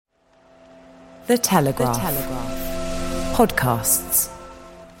The Telegraph. Podcasts.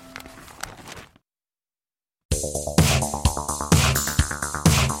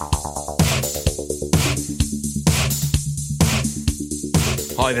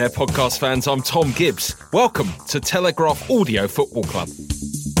 Hi there, podcast fans. I'm Tom Gibbs. Welcome to Telegraph Audio Football Club.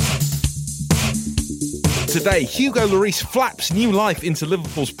 Today, Hugo Lloris flaps new life into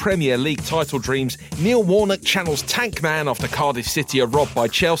Liverpool's Premier League title dreams. Neil Warnock channels tank man after Cardiff City are robbed by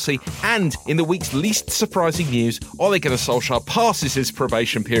Chelsea. And in the week's least surprising news, Ole Gunnar Solskjaer passes his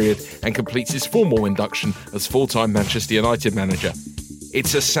probation period and completes his formal induction as full-time Manchester United manager.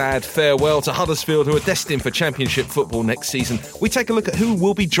 It's a sad farewell to Huddersfield, who are destined for Championship football next season. We take a look at who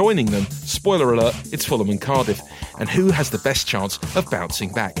will be joining them. Spoiler alert, it's Fulham and Cardiff. And who has the best chance of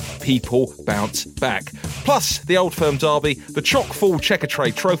bouncing back? People bounce back. Plus, the Old Firm derby, the chock-full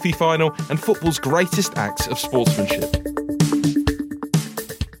Checkatrade Trophy final, and football's greatest acts of sportsmanship.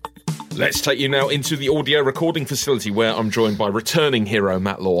 Let's take you now into the audio recording facility, where I'm joined by returning hero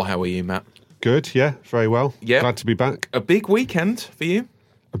Matt Law. How are you, Matt? Good, yeah, very well. Yeah. Glad to be back. A big weekend for you?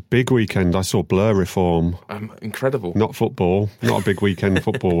 A big weekend. I saw Blur reform. Incredible. Not football, not a big weekend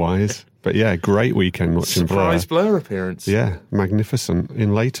football-wise. But yeah, great weekend watching Surprise Blur appearance. Yeah, magnificent.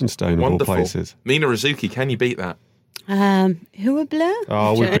 In Leytonstone, Wonderful. of all places. Mina Rizuki, can you beat that? Who are Blur?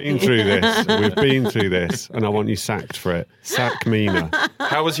 Oh, we've been through this. We've been through this. And I want you sacked for it. Sack Mina.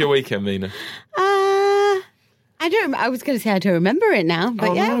 How was your weekend, Mina? I was going to say I don't remember it now,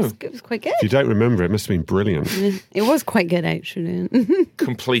 but it was quite good. If you don't remember, it must have been brilliant. It was quite good, actually.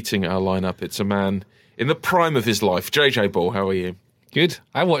 Completing our lineup, it's a man in the prime of his life. JJ Ball, how are you? Good.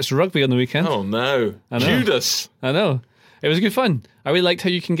 I watched rugby on the weekend. Oh, no. I know. Judas. I know. It was good fun. I really liked how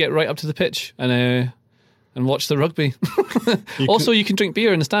you can get right up to the pitch and watch the rugby. You can drink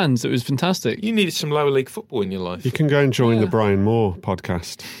beer in the stands. It was fantastic. You needed some lower league football in your life. You can go and join the Brian Moore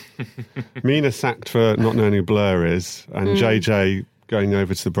podcast. Mina sacked for not knowing who Blur is, and JJ going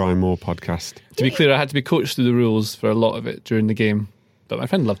over to the Brian Moore podcast. To be clear, I had to be coached through the rules for a lot of it during the game. But my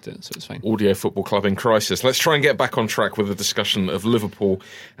friend loved it, so it's fine. Audio Football Club in crisis. Let's try and get back on track with a discussion of Liverpool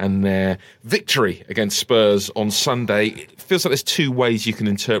and their victory against Spurs on Sunday. It feels like there's two ways you can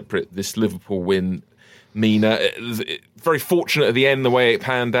interpret this Liverpool win, Mina. Very fortunate at the end, the way it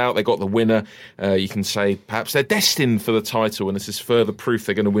panned out. They got the winner. You can say perhaps they're destined for the title and this is further proof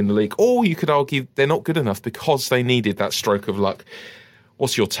they're going to win the league. Or you could argue they're not good enough because they needed that stroke of luck.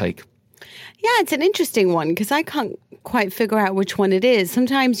 What's your take? Yeah, it's an interesting one because I can't quite figure out which one it is.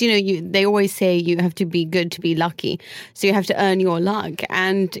 Sometimes, they always say you have to be good to be lucky. So you have to earn your luck.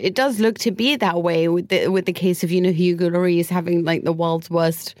 And it does look to be that way with the case of, Hugo Lloris having like the world's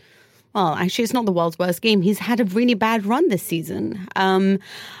worst. Well, actually, it's not the world's worst game. He's had a really bad run this season.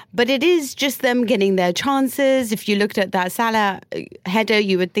 But it is just them getting their chances. If you looked at that Salah header,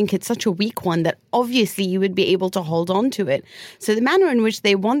 you would think it's such a weak one that obviously you would be able to hold on to it. So the manner in which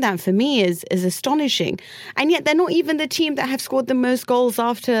they won that for me is astonishing. And yet they're not even the team that have scored the most goals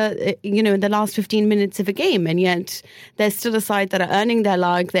after, in the last 15 minutes of a game. And yet they're still a side that are earning their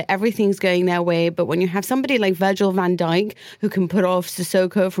luck, that everything's going their way. But when you have somebody like Virgil van Dijk, who can put off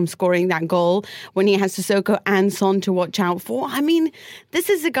Sissoko from scoring that goal, when he has Sissoko and Son to watch out for, this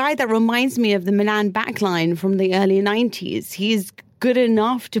is a guy that reminds me of the Milan backline from the early 90s. He's good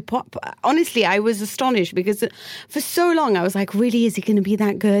enough to pop. Honestly, I was astonished because for so long I was like, really, is he going to be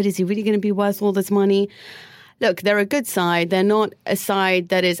that good? Is he really going to be worth all this money? Look, they're a good side. They're not a side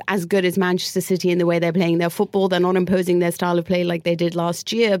that is as good as Manchester City in the way they're playing their football. They're not imposing their style of play like they did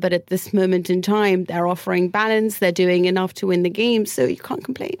last year. But at this moment in time, they're offering balance. They're doing enough to win the game. So you can't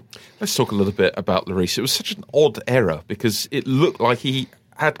complain. Let's talk a little bit about Lloris. It was such an odd error because it looked like he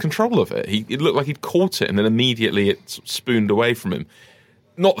had control of it. It looked like he'd caught it and then immediately it spooned away from him.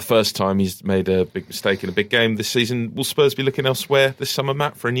 Not the first time he's made a big mistake in a big game this season. Will Spurs be looking elsewhere this summer,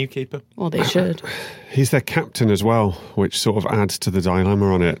 Matt, for a new keeper? Well, they should. He's their captain as well, which sort of adds to the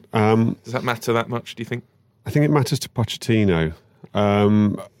dilemma on it. Does that matter that much, do you think? I think it matters to Pochettino.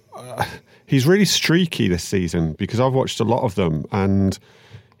 He's really streaky this season because I've watched a lot of them and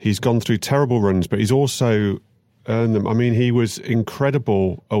he's gone through terrible runs, but he's also earned them. He was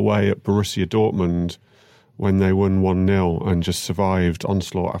incredible away at Borussia Dortmund when they won 1-0 and just survived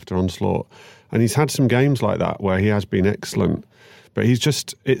onslaught after onslaught. And he's had some games like that where he has been excellent. But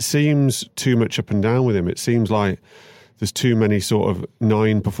it seems too much up and down with him. It seems like there's too many sort of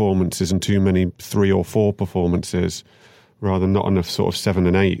 9 performances and too many 3 or 4 performances rather than not enough sort of 7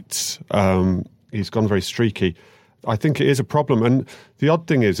 and 8s. He's gone very streaky. I think it is a problem. And the odd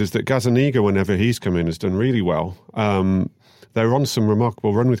thing is that Gazzaniga, whenever he's come in, has done really well. They were on some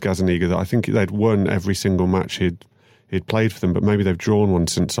remarkable run with Gazzaniga that I think they'd won every single match he'd he'd played for them, but maybe they've drawn one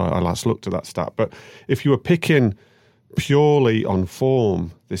since I last looked at that stat. But if you were picking purely on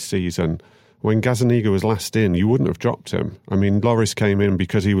form this season, when Gazzaniga was last in, you wouldn't have dropped him. I mean, Lloris came in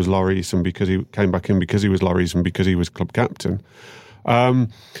because he was Lloris, and because he came back in because he was Lloris, and because he was club captain.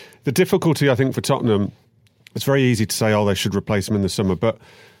 The difficulty, I think, for Tottenham, it's very easy to say, they should replace him in the summer, but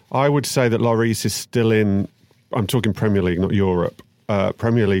I would say that Lloris is still in, I'm talking Premier League, not Europe,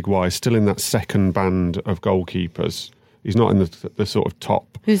 Premier League-wise, still in that second band of goalkeepers. He's not in the sort of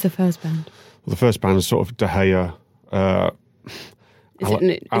top. Who's the first band? Well, the first band is sort of De Gea. Isn't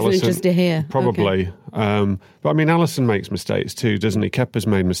it just De Gea? Probably. Okay. But I mean, Alisson makes mistakes too, doesn't he? Kepa's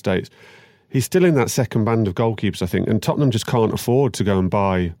made mistakes. He's still in that second band of goalkeepers, I think, and Tottenham just can't afford to go and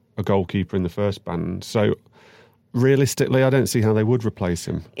buy a goalkeeper in the first band. So realistically, I don't see how they would replace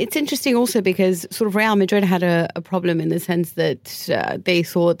him. It's interesting also because sort of Real Madrid had a problem in the sense that they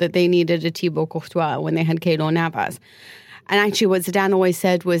thought that they needed a Thibaut Courtois when they had Keylor Navas. And actually what Zidane always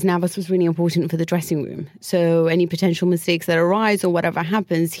said was Navas was really important for the dressing room. So any potential mistakes that arise or whatever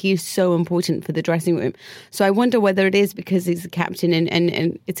happens, he's so important for the dressing room. So I wonder whether it is because he's the captain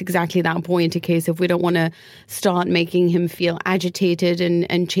and it's exactly that point, a case of we don't want to start making him feel agitated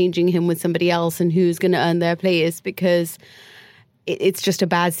and changing him with somebody else and who's going to earn their place, because it's just a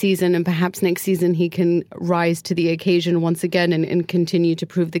bad season, and perhaps next season he can rise to the occasion once again and continue to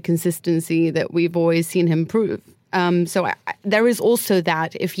prove the consistency that we've always seen him prove. So there is also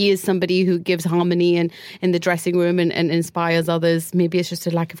that, if he is somebody who gives harmony in the dressing room and inspires others, maybe it's just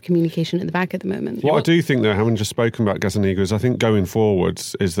a lack of communication at the back at the moment. What I do think, though, having just spoken about Gazzaniga, is I think going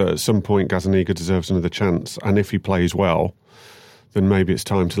forwards is that at some point Gazzaniga deserves another chance, and if he plays well, then maybe it's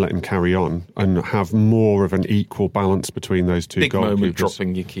time to let him carry on and have more of an equal balance between those two Big goalkeepers. moment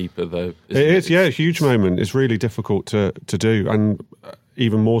dropping your keeper, though. It is, yeah, a huge moment. It's really difficult to do, and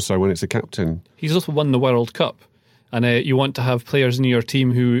even more so when it's a captain. He's also won the World Cup. And you want to have players in your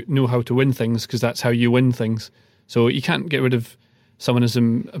team who know how to win things, because that's how you win things. So you can't get rid of someone as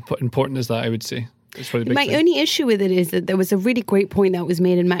important as that, I would say. It's really big My thing. only issue with it is that there was a really great point that was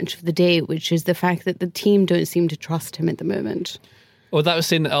made in Match of the Day, which is the fact that the team don't seem to trust him at the moment. Oh, that was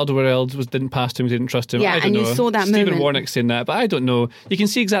saying that Alderweireld didn't pass to him, didn't trust him. Yeah, I don't and know. you saw that Stephen moment. Warnock saying that, but I don't know. You can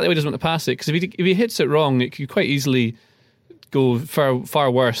see exactly why he doesn't want to pass it, because if he hits it wrong, it could quite easily go far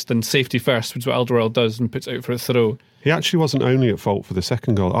worse than safety first, which is what Alderweireld does, and puts it out for a throw. He actually wasn't only at fault for the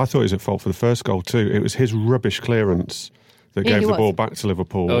second goal. I thought he was at fault for the first goal too. It was his rubbish clearance that gave the ball back to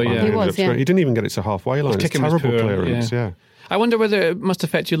Liverpool. Oh, yeah. He didn't even get it to halfway line. It's terrible clearance, yeah. I wonder whether it must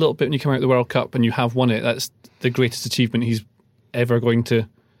affect you a little bit when you come out of the World Cup and you have won it. That's the greatest achievement he's ever going to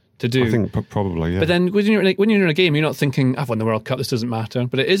do. I think probably, yeah. But then when you're in a game, you're not thinking, I've won the World Cup, this doesn't matter.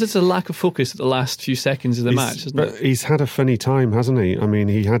 But it's a lack of focus at the last few seconds of the match, isn't it? He's had a funny time, hasn't he? I mean,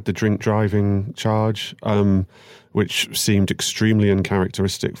 he had the drink driving charge, which seemed extremely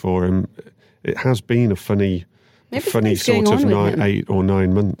uncharacteristic for him. It has been a funny sort of 8 or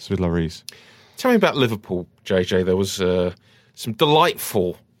 9 months with Lloris. Tell me about Liverpool, JJ. There was some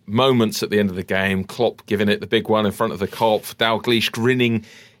delightful moments at the end of the game. Klopp giving it the big one in front of the Kop, Dalglish grinning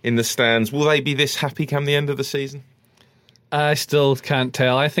in the stands. Will they be this happy come the end of the season? I still can't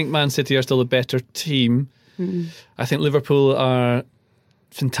tell. I think Man City are still a better team. I think Liverpool are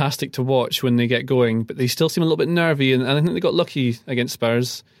fantastic to watch when they get going, but they still seem a little bit nervy, and I think they got lucky against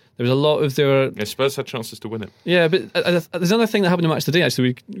Spurs. There was a lot of their... Yeah, Spurs had chances to win it. Yeah, but there's another thing that happened in Match of the Day.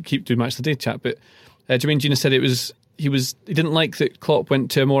 Actually, we keep doing Match of the Day chat, but Jermaine Gina said he didn't like that Klopp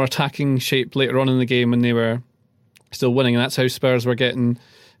went to a more attacking shape later on in the game when they were still winning, and that's how Spurs were getting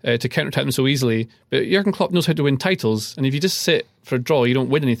to counter-attack them so easily. But Jurgen Klopp knows how to win titles, and if you just sit for a draw, you don't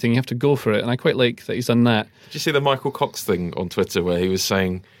win anything. You have to go for it, and I quite like that he's done that. Did you see the Michael Cox thing on Twitter where he was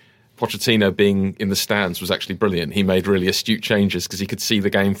saying Pochettino being in the stands was actually brilliant? He made really astute changes because he could see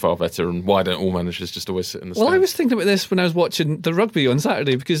the game far better, and why don't all managers just always sit in the stands? Well, I was thinking about this when I was watching the rugby on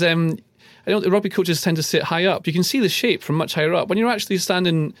Saturday, because I know the rugby coaches tend to sit high up. You can see the shape from much higher up. When you're actually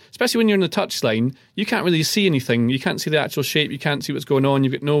standing, especially when you're in the touchline, you can't really see anything. You can't see the actual shape. You can't see what's going on.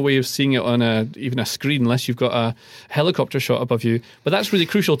 You've got no way of seeing it on even a screen unless you've got a helicopter shot above you. But that's really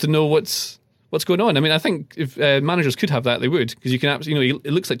crucial to know what's going on. I mean, I think if managers could have that, they would, because you can absolutely,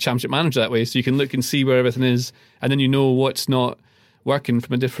 it looks like Championship Manager that way, so you can look and see where everything is, and then you know what's not working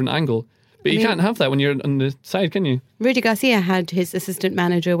from a different angle. But you can't have that when you're on the side, can you? Rudy Garcia had his assistant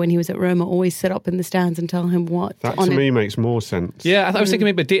manager when he was at Roma always sit up in the stands and tell him what. That to me makes more sense. Yeah, I was thinking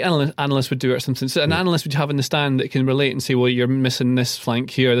maybe a data analyst would do it or something. So an analyst would have in the stand that can relate and say, well, you're missing this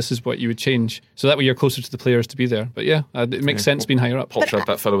flank here, this is what you would change. So that way you're closer to the players to be there. But yeah, it makes sense being higher up. Potter had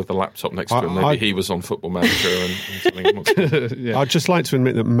that fellow with the laptop next to him. Maybe he was on Football Manager and something. Yeah. I'd just like to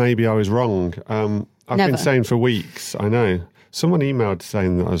admit that maybe I was wrong. I've been saying for weeks, I know. Someone emailed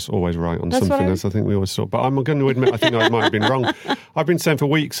saying that I was always right on something, as I think we always saw. But I'm going to admit, I think I might have been wrong. I've been saying for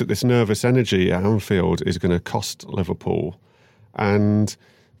weeks that this nervous energy at Anfield is going to cost Liverpool. And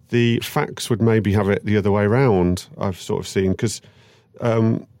the facts would maybe have it the other way around, I've sort of seen. Because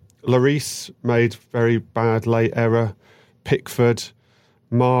Lloris made very bad late error. Pickford,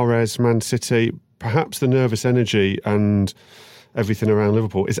 Mahrez, Man City. Perhaps the nervous energy and everything around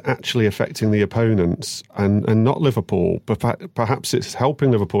Liverpool is actually affecting the opponents and not Liverpool, but perhaps it's helping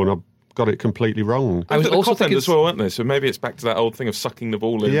Liverpool, and I've got it completely wrong. I was also thinking as well, weren't they? So maybe it's back to that old thing of sucking the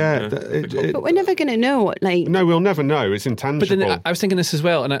ball in. Yeah, but we're never going to know. No, we'll never know. It's intangible. But then I was thinking this as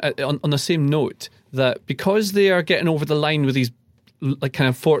well, and on the same note, that because they are getting over the line with these like kind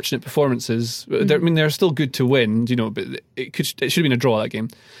of fortunate performances, they're still good to win, but it should have been a draw, that game.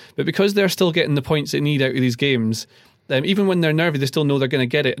 But because they're still getting the points they need out of these games, even when they're nervy, they still know they're going to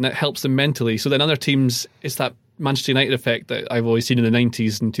get it, and it helps them mentally. So then other teams, it's that Manchester United effect that I've always seen in the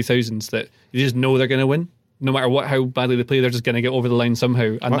 90s and 2000s, that you just know they're going to win. No matter how badly they play, they're just going to get over the line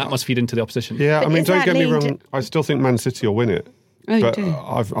somehow, and that must feed into the opposition. Yeah, I mean, don't get me wrong, I still think Man City will win it. But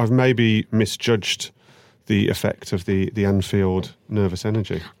I've maybe misjudged the effect of the Anfield nervous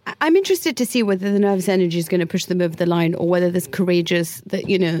energy. I'm interested to see whether the nervous energy is going to push them over the line, or whether this courageous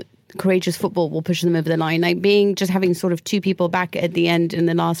football will push them over the line. Like having sort of two people back at the end in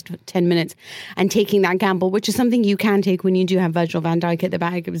the last 10 minutes and taking that gamble, which is something you can take when you do have Virgil van Dijk at the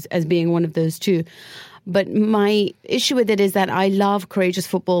back as being one of those two. But my issue with it is that I love courageous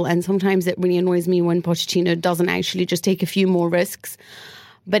football, and sometimes it really annoys me when Pochettino doesn't actually just take a few more risks.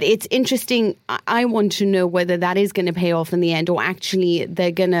 But it's interesting. I want to know whether that is going to pay off in the end, or actually they're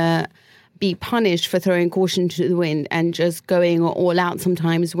going to be punished for throwing caution to the wind and just going all out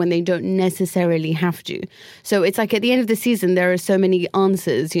sometimes when they don't necessarily have to. So it's like at the end of the season, there are so many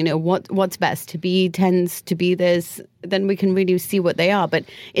answers, what's best, to be tens, to be this, then we can really see what they are. But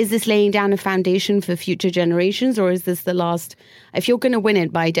is this laying down a foundation for future generations, or is this the last? If you're going to win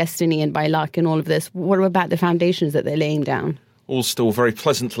it by destiny and by luck and all of this, what about the foundations that they're laying down? All still very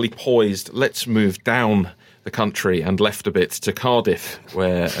pleasantly poised. Let's move down the country and left a bit to Cardiff,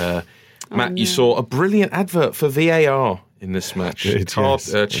 where Matt, you saw a brilliant advert for VAR in this match.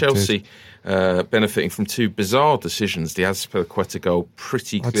 Chelsea benefiting from two bizarre decisions. The Azpilicueta goal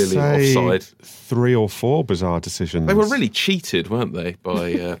pretty clearly offside. 3 or 4 bizarre decisions. They were really cheated, weren't they,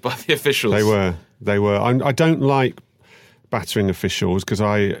 by the officials? They were. I don't like battering officials, because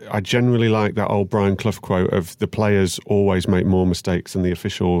I generally like that old Brian Clough quote of the players always make more mistakes than the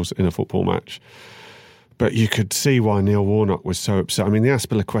officials in a football match. But you could see why Neil Warnock was so upset. I mean, the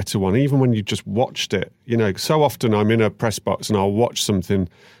Azpilicueta one, even when you just watched it, so often I'm in a press box and I'll watch something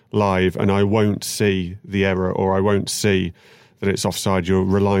live and I won't see the error, or I won't see that it's offside. You're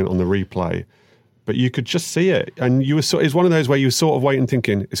reliant on the replay. But you could just see it. And it's one of those where you were sort of waiting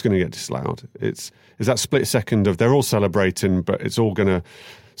thinking, it's going to get disallowed. It's that split second of they're all celebrating, but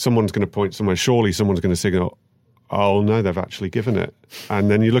someone's going to point somewhere. Surely someone's going to signal, oh no, they've actually given it. And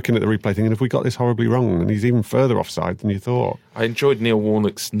then you're looking at the replay thinking, have we got this horribly wrong? And he's even further offside than you thought. I enjoyed Neil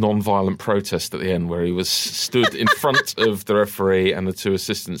Warnock's non-violent protest at the end, where he was stood in front of the referee and the two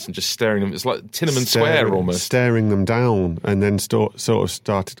assistants and just staring them. It's like Tiananmen Square almost. Staring them down, and then sort of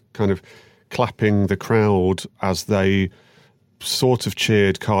started kind of clapping the crowd as they sort of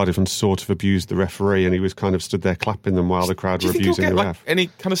cheered Cardiff and sort of abused the referee, and he was kind of stood there clapping them while the crowd were abusing the ref. Any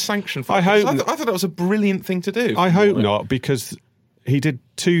kind of sanction for I thought that was a brilliant thing to do. I hope not, because he did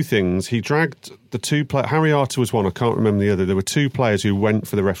two things. He dragged the two players. Harry Arter was one, I can't remember the other. There were two players who went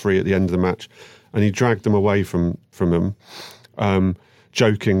for the referee at the end of the match, and he dragged them away from him,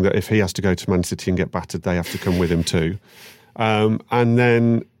 joking that if he has to go to Man City and get battered, they have to come with him too. And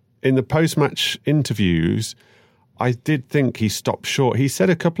then in the post-match interviews, I did think he stopped short. He said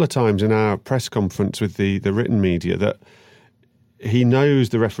a couple of times in our press conference with the written media that he knows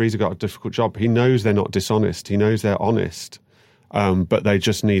the referees have got a difficult job. He knows they're not dishonest. He knows they're honest, but they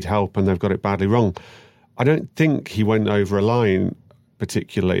just need help and they've got it badly wrong. I don't think he went over a line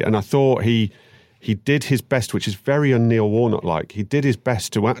particularly, and I thought he did his best, which is very un-Neil Warnock-like. He did his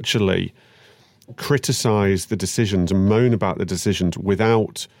best to actually criticise the decisions and moan about the decisions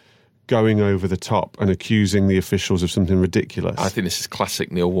without going over the top and accusing the officials of something ridiculous. I think this is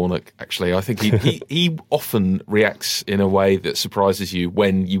classic Neil Warnock, actually. I think he often reacts in a way that surprises you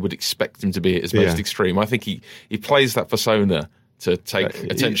when you would expect him to be at his most extreme. I think he plays that persona to take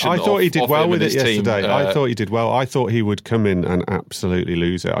attention. I thought he did well with it yesterday. Team. I thought he did well. I thought he would come in and absolutely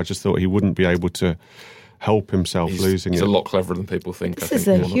lose it. I just thought he wouldn't be able to help himself losing it. He's a lot cleverer than people think. This is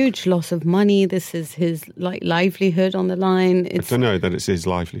a huge loss of money. This is his livelihood on the line. I don't know that it's his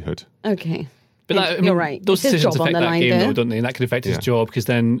livelihood. Okay. But you're right. Those decisions affect that game, though, don't they? And that could affect his Yeah. job, because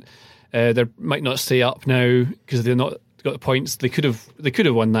then they might not stay up now because they're not got the points. They could have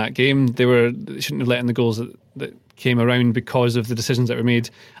won that game. They shouldn't have let in the goals that came around because of the decisions that were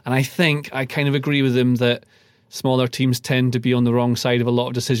made. And I think I kind of agree with him that smaller teams tend to be on the wrong side of a lot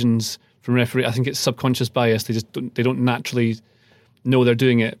of decisions from referee. I think it's subconscious bias. They don't naturally know they're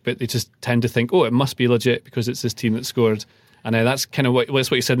doing it, but they just tend to think, oh, it must be legit because it's this team that scored. And that's kind of what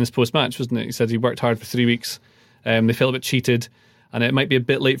he said in his post-match, wasn't it? He said he worked hard for 3 weeks. They felt a bit cheated, and it might be a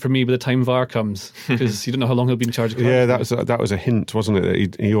bit late for me by the time VAR comes, because you don't know how long he'll be in charge of. Yeah, that was a hint, wasn't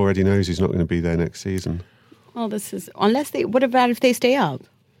it? That he already knows he's not going to be there next season. Well, this is what about if they stay up?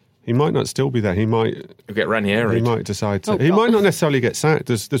 He might not still be there. He'll get Ranieri. He might decide to. He might not necessarily get sacked.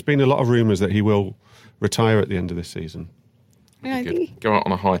 There's been a lot of rumours that he will retire at the end of this season. Yeah, I think. Go out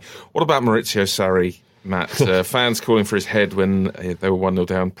on a high. What about Maurizio Sarri, Matt? Fans calling for his head when they were 1-0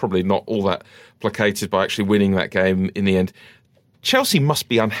 down. Probably not all that placated by actually winning that game in the end. Chelsea must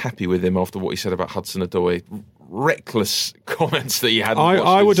be unhappy with him after what he said about Hudson-Odoi. Reckless comments that he had.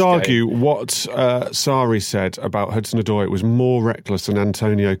 I would argue what Sarri said about Hudson-Odoi was more reckless than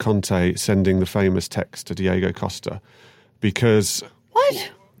Antonio Conte sending the famous text to Diego Costa, because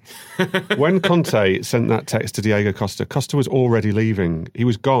What? when Conte sent that text to Diego Costa, Costa was already leaving. He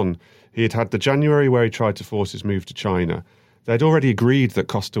was gone. He had had the January where he tried to force his move to China. They'd already agreed that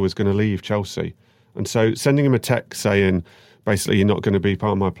Costa was going to leave Chelsea, and so sending him a text saying, basically, you're not going to be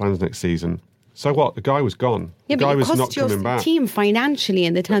part of my plans next season. So what? The guy was gone. Yeah, the guy but it was costs not your coming back. team financially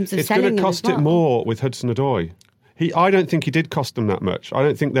in the terms of It's selling going to him cost as well. it more with Hudson-Odoi. I don't think he did cost them that much. I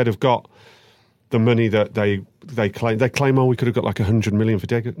don't think they'd have got the money that they claim. They claim, we could have got like 100 million for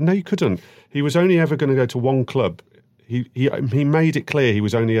Diego. No, you couldn't. He was only ever going to go to one club. He made it clear he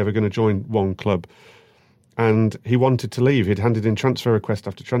was only ever going to join one club. And he wanted to leave. He'd handed in transfer request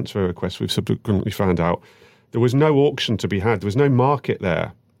after transfer request. We've subsequently found out there was no auction to be had. There was no market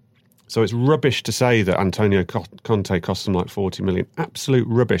there. So it's rubbish to say that Antonio Conte cost them like 40 million. Absolute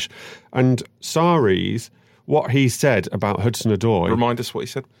rubbish. And Sarri's, what he said about Hudson-Odoi... Remind us what he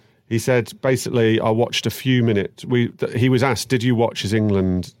said. He said, basically, I watched a few minutes. He was asked, did you watch his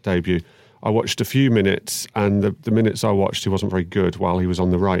England debut? I watched a few minutes, and the minutes I watched, he wasn't very good while he was on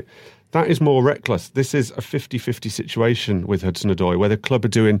the right. That is more reckless. This is a 50-50 situation with Hudson-Odoi, where the club,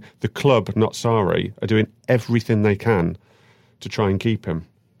 not Sarri, are doing everything they can to try and keep him.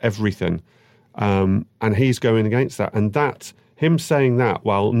 Everything. And he's going against that. And him saying that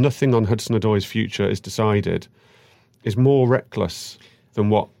while nothing on Hudson-Odoi's future is decided is more reckless than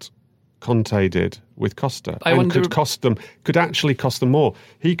what Conte did with Costa. Could actually cost them more.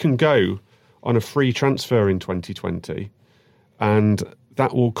 He can go on a free transfer in 2020 and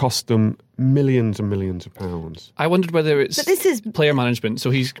that will cost them millions and millions of pounds. I wondered whether it's player management.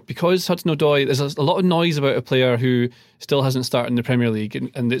 So because Hudson-Odoi, there's a lot of noise about a player who still hasn't started in the Premier League,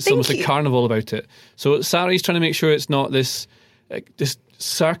 and it's almost a carnival about it. So Sarri's trying to make sure it's not this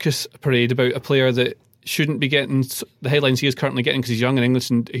circus parade about a player that shouldn't be getting the headlines he is currently getting because he's young and English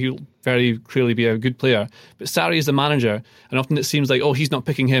and he'll very clearly be a good player. But Sarri is the manager, and often it seems like, he's not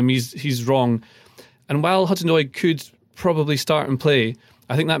picking him, he's wrong. And while Hudson-Odoi could probably start and play,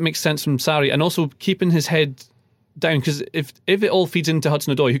 I think that makes sense from Sarri, and also keeping his head down, because if it all feeds into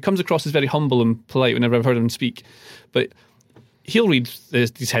Hudson-Odoi, who comes across as very humble and polite whenever I've heard him speak, but he'll read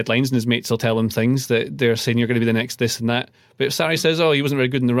these headlines and his mates will tell him things that they're saying you're going to be the next this and that. But if Sarri says, he wasn't very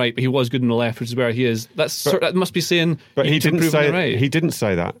good in the right, but he was good in the left, which is where he is, that must be saying. But he didn't say the right. He didn't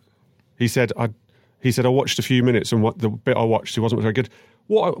say that. He said I watched a few minutes, and the bit I watched, he wasn't very good.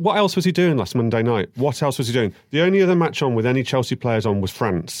 What else was he doing last Monday night? What else was he doing? The only other match on with any Chelsea players on was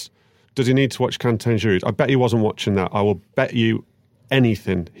France. Does he need to watch Kanté and Giroud? I bet he wasn't watching that. I will bet you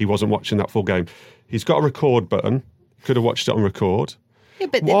anything he wasn't watching that full game. He's got a record button. Could have watched it on record. Yeah,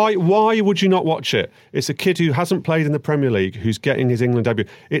 but why would you not watch it? It's a kid who hasn't played in the Premier League who's getting his England debut.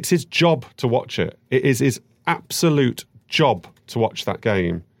 It's his job to watch it. It is his absolute job to watch that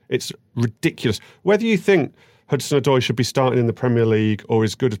game. It's ridiculous. Whether you think Hudson-Odoi should be starting in the Premier League or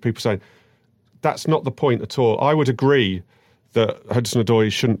as good as people say, that's not the point at all. I would agree that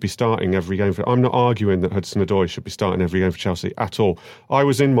Hudson-Odoi shouldn't be starting every game. I'm not arguing that Hudson-Odoi should be starting every game for Chelsea at all. I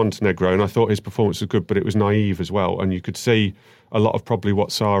was in Montenegro and I thought his performance was good, but it was naive as well. And you could see a lot of probably what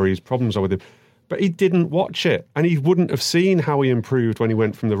Sarri's problems are with him. But he didn't watch it, and he wouldn't have seen how he improved when he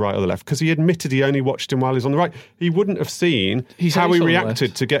went from the right or the left, because he admitted he only watched him while he was on the right. He wouldn't have seen how he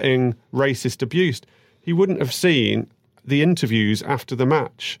reacted to getting racist abused. He wouldn't have seen the interviews after the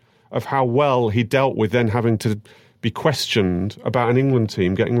match of how well he dealt with then having to be questioned about an England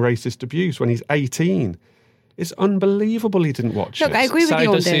team getting racist abuse when he's 18. It's unbelievable he didn't watch it. Look, I agree with Sarri you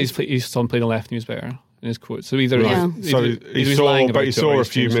on does say this. he saw him play on the left and he was better in his quote. So either he saw a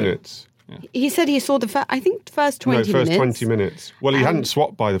few minutes. Yeah. He said he saw the first 20 minutes. No, first 20 minutes. Well, he hadn't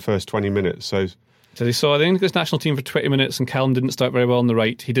swapped by the first 20 minutes, so... So he saw the English national team for 20 minutes and Callum didn't start very well on the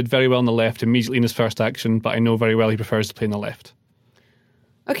right. He did very well on the left immediately in his first action, but I know very well he prefers to play on the left.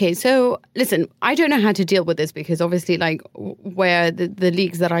 Okay, so listen, I don't know how to deal with this because obviously, like, where the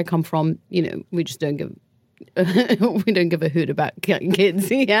leagues that I come from, you know, we just don't give we don't give a hoot about kids.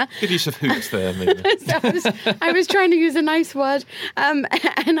 Yeah, good use of hoots there. Maybe. So I was trying to use a nice word, and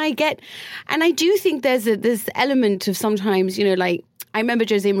I do think there's this element of sometimes, you know, like. I remember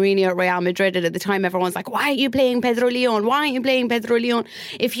Jose Mourinho at Real Madrid, and at the time everyone's like, why are you playing Pedro Leon? Why aren't you playing Pedro Leon?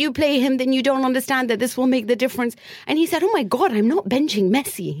 If you play him, then you don't understand that this will make the difference. And he said, oh my God, I'm not benching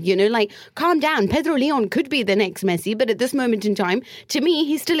Messi. You know, like, calm down. Pedro Leon could be the next Messi, but at this moment in time, to me,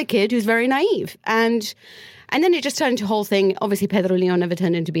 he's still a kid who's very naive. And then it just turned into a whole thing. Obviously, Pedro Leon never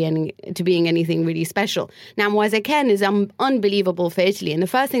turned into being anything really special. Now, Moise Kean is unbelievable for Italy. And the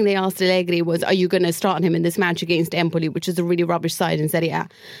first thing they asked Allegri was, are you going to start him in this match against Empoli, which is a really rubbish side in Serie A?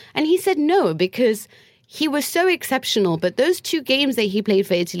 And he said no, because he was so exceptional, but those two games that he played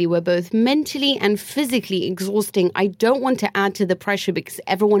for Italy were both mentally and physically exhausting. I don't want to add to the pressure because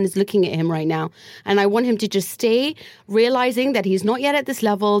everyone is looking at him right now. And I want him to just stay realizing that he's not yet at this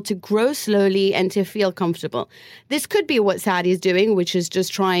level, to grow slowly and to feel comfortable. This could be what Sarri is doing, which is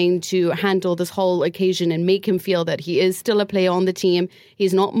just trying to handle this whole occasion and make him feel that he is still a player on the team.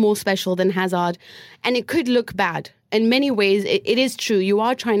 He's not more special than Hazard. And it could look bad. In many ways, it is true. You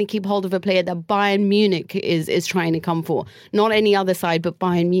are trying to keep hold of a player that Bayern Munich is trying to come for. Not any other side, but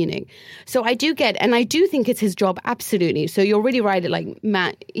Bayern Munich. So I do and I do think it's his job, absolutely. So you're really right, like,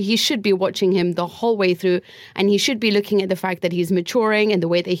 Matt, he should be watching him the whole way through, and he should be looking at the fact that he's maturing and the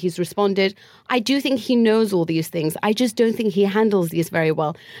way that he's responded. I do think he knows all these things. I just don't think he handles these very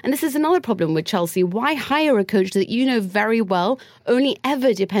well. And this is another problem with Chelsea. Why hire a coach that you know very well only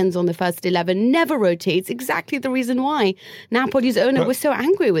ever depends on the first 11, never rotates? Exactly the reason why Napoli's owner was so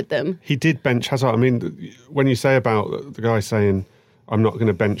angry with them. He did bench Hazard. I mean, when you say about the guy saying, I'm not going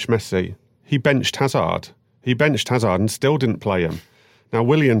to bench Messi, he benched Hazard. He benched Hazard and still didn't play him. Now,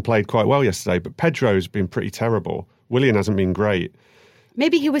 Willian played quite well yesterday, but Pedro's been pretty terrible. Willian hasn't been great.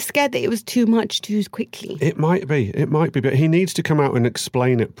 Maybe he was scared that it was too much too quickly. It might be, but he needs to come out and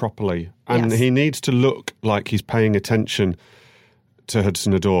explain it properly. And he needs to look like he's paying attention to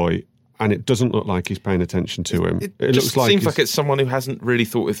Hudson-Odoi. And it doesn't look like he's paying attention to him. It looks like seems like it's someone who hasn't really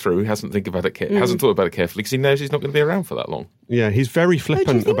thought it through, hasn't thought about it carefully, because he knows he's not going to be around for that long. Yeah, he's very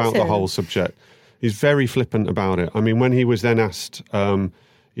flippant about the whole subject. He's very flippant about it. I mean, when he was then asked, well,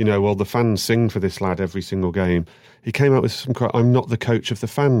 the fans sing for this lad every single game, he came out with some quote, I'm not the coach of the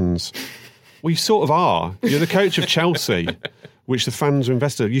fans. Well, you sort of are. You're the coach of Chelsea, which the fans are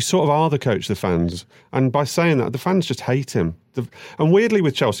invested in. You sort of are the coach of the fans. And by saying that, the fans just hate him. And weirdly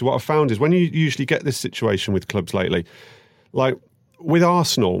with Chelsea, what I've found is when you usually get this situation with clubs lately, like with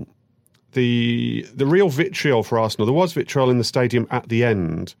Arsenal, the real vitriol for Arsenal, there was vitriol in the stadium at the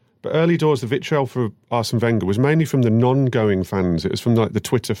end, but early doors, the vitriol for Arsene Wenger was mainly from the non-going fans. It was from like the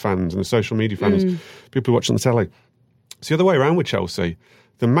Twitter fans and the social media fans, people who watch on the telly. It's the other way around with Chelsea.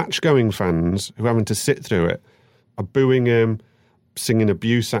 The match-going fans who are having to sit through it are booing him, singing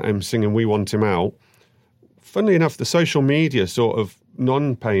abuse at him, singing we want him out. Funnily enough, the social media sort of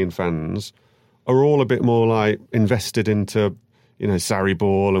non-paying fans are all a bit more like invested into, Sarri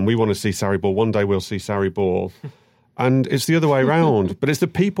ball, and we want to see Sarri ball. One day we'll see Sarri ball. And it's the other way around. But it's the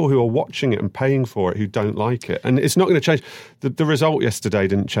people who are watching it and paying for it who don't like it. And it's not going to change. The result yesterday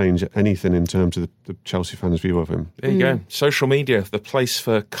didn't change anything in terms of the Chelsea fans' view of him. There you go. Social media, the place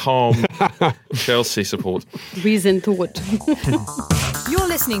for calm Chelsea support. Reason thought. You're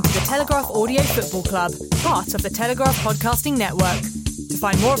listening to the Telegraph Audio Football Club, part of the Telegraph Podcasting Network. To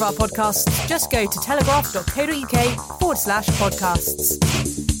find more of our podcasts, just go to telegraph.co.uk/podcasts.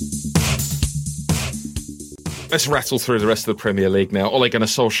 Let's rattle through the rest of the Premier League now. Ole Gunnar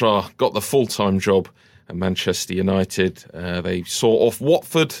Solskjaer got the full-time job and Manchester United. They saw off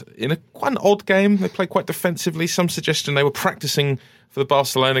Watford in quite an odd game. They played quite defensively. Some suggestion they were practicing for the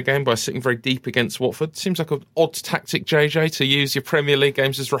Barcelona game by sitting very deep against Watford. Seems like an odd tactic, JJ, to use your Premier League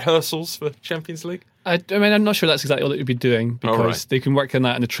games as rehearsals for Champions League. I mean, I'm not sure that's exactly what they'd be doing, because they can work on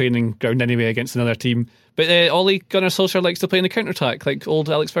that in the training ground anyway against another team. But Ole Gunnar Solskjaer likes to play in the counter-attack like old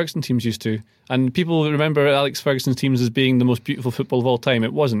Alex Ferguson teams used to. And people remember Alex Ferguson's teams as being the most beautiful football of all time.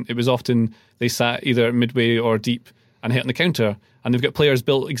 It wasn't. It was often they sat either midway or deep and hit on the counter. And they've got players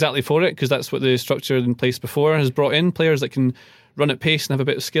built exactly for it, because that's what the structure in place before has brought in. Players that can run at pace and have a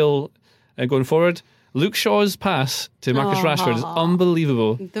bit of skill going forward. Luke Shaw's pass to Marcus Rashford is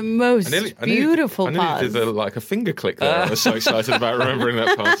unbelievable. The most beautiful pass. I nearly did a finger click there. I was so excited about remembering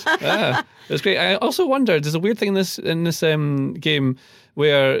that pass. Yeah, it was great. I also wondered, there's a weird thing in this game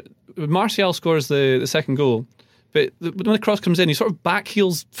where Martial scores the second goal, but when the cross comes in, he sort of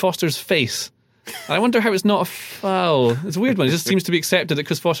backheels Foster's face. And I wonder how it's not a foul. It's a weird one. It just seems to be accepted that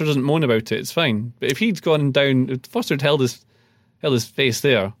because Foster doesn't moan about it, it's fine. But if he'd gone down, if Foster had held his face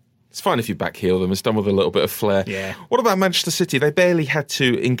there. It's fine if you backheel them. It's done with a little bit of flair. Yeah. What about Manchester City? They barely had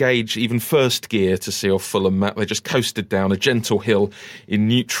to engage even first gear to see off Fulham. They just coasted down a gentle hill in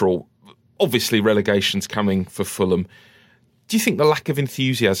neutral. Obviously, relegation's coming for Fulham. Do you think the lack of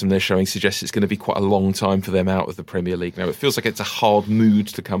enthusiasm they're showing suggests it's going to be quite a long time for them out of the Premier League now? It feels like it's a hard mood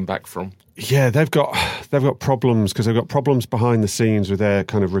to come back from. Yeah, they've got problems, because they've got problems behind the scenes with their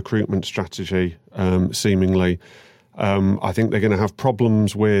kind of recruitment strategy, seemingly. I think they're going to have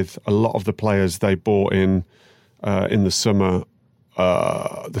problems with a lot of the players they bought in the summer.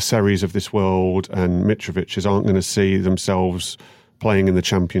 The Series of this world and Mitrovic's aren't going to see themselves playing in the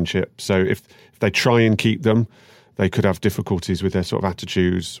Championship. So if they try and keep them, they could have difficulties with their sort of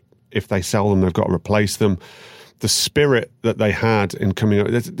attitudes. If they sell them, they've got to replace them. The spirit that they had in coming up,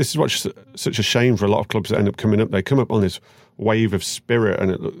 this is what's such a shame for a lot of clubs that end up coming up. They come up on this wave of spirit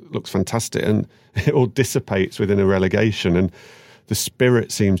and it looks fantastic, and it all dissipates within a relegation. And the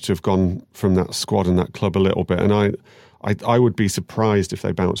spirit seems to have gone from that squad and that club a little bit. And I would be surprised if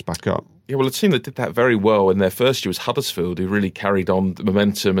they bounce back up. Yeah, well, a team that did that very well in their first year was Huddersfield, who really carried on the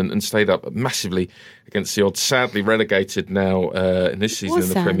momentum and stayed up massively against the odds. Sadly relegated now in this season in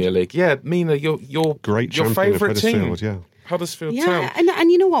the Premier League. Yeah, Mina, your favourite team. Yeah. Huddersfield Town.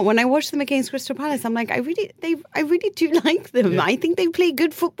 And you know what? When I watched them against Crystal Palace, I'm like, I really do like them. Yeah. I think they play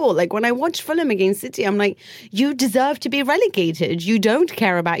good football. Like when I watched Fulham against City, I'm like, you deserve to be relegated. You don't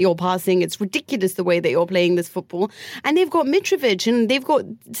care about your passing. It's ridiculous the way that you're playing this football. And they've got Mitrovic and they've got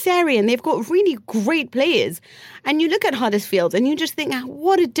Seri and they've got really great players. And you look at Huddersfield and you just think,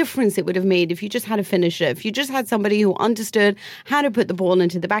 what a difference it would have made if you just had a finisher, if you just had somebody who understood how to put the ball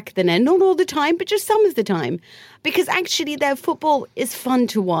into the back of the net, not all the time, but just some of the time. Because actually their football is fun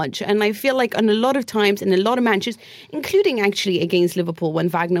to watch. And I feel like on a lot of times in a lot of matches, including actually against Liverpool when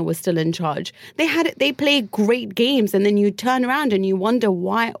Wagner was still in charge, they play great games, and then you turn around and you wonder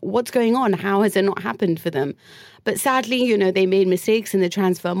what's going on? How has it not happened for them? But sadly, they made mistakes in the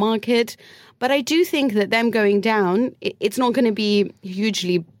transfer market. But I do think that them going down, it's not going to be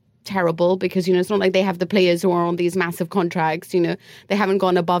hugely terrible, because it's not like they have the players who are on these massive contracts. They haven't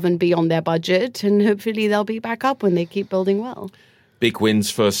gone above and beyond their budget, and hopefully they'll be back up when they keep building well. Big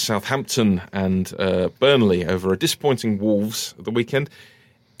wins for Southampton and Burnley over a disappointing Wolves at the weekend.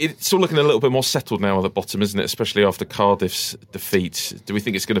 It's all looking a little bit more settled now at the bottom, isn't it? Especially after Cardiff's defeat. Do we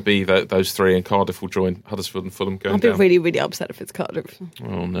think it's going to be those three, and Cardiff will join Huddersfield and Fulham going down? I'll be really, really upset if it's Cardiff.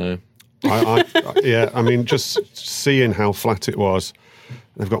 Oh no. I mean, just seeing how flat it was.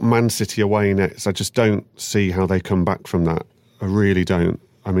 They've got Man City away next. I just don't see how they come back from that. I really don't.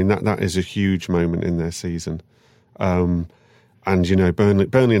 I mean, that is a huge moment in their season. And,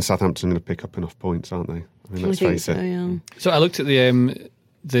 Burnley and Southampton are going to pick up enough points, aren't they? I mean, let's face it. Yeah. So I looked at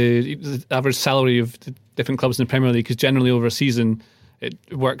the average salary of the different clubs in the Premier League, because generally over a season it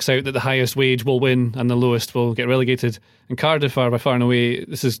works out that the highest wage will win and the lowest will get relegated. And Cardiff are by far and away,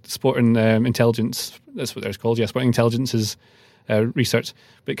 this is Sporting Intelligence, that's what they're called, yeah, Sporting Intelligence's research.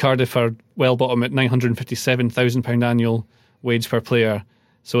 But Cardiff are well bottom at £957,000 annual wage per player.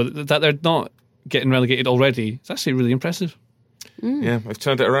 So that they're not getting relegated already, it's actually really impressive. Yeah, they've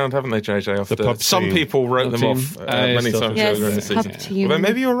turned it around, haven't they, JJ? After some people wrote them off many times earlier in the season. Well,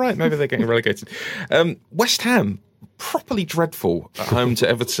 maybe you're right. Maybe they're getting relegated. West Ham, properly dreadful at home to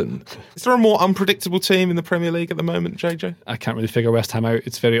Everton. Is there a more unpredictable team in the Premier League at the moment, JJ? I can't really figure West Ham out.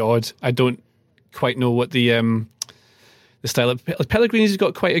 It's very odd. I don't quite know what the style of Pellegrini's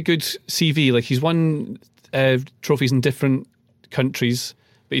got quite a good CV. Like he's won trophies in different countries,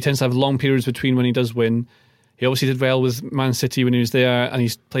 but he tends to have long periods between when he does win. He obviously did well with Man City when he was there, and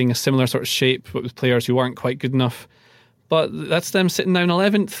he's playing a similar sort of shape, but with players who aren't quite good enough. But that's them sitting down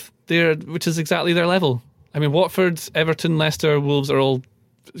 11th there, which is exactly their level. I mean, Watford, Everton, Leicester, Wolves are all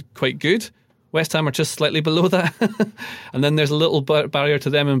quite good. West Ham are just slightly below that. And then there's a little barrier to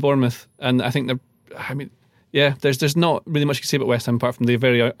them in Bournemouth. And I think there's not really much you can say about West Ham apart from they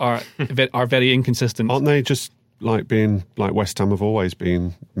are very inconsistent. Aren't they just like being like West Ham have always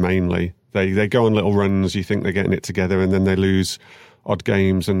been mainly? They go on little runs, you think they're getting it together, and then they lose odd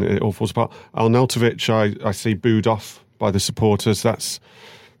games and it all falls apart. Arnautovic, I see booed off by the supporters.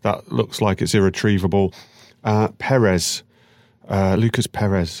 That looks like it's irretrievable. Perez, Lucas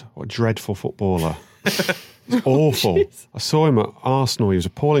Perez, what a dreadful footballer. He's awful. I saw him at Arsenal. He was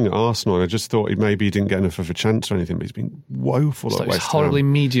appalling at Arsenal, and I just thought maybe he didn't get enough of a chance or anything, but he's been woeful at West Ham. He's horribly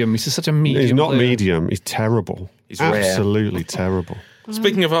medium. He's just such a medium He's not player. medium. He's terrible. He's rare. Absolutely terrible.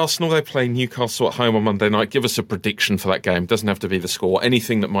 Speaking of Arsenal, they play Newcastle at home on Monday night. Give us a prediction for that game. Doesn't have to be the score.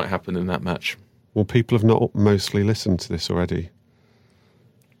 Anything that might happen in that match. Well, people have not mostly listened to this already.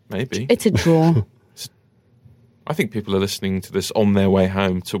 Maybe. It's a draw. I think people are listening to this on their way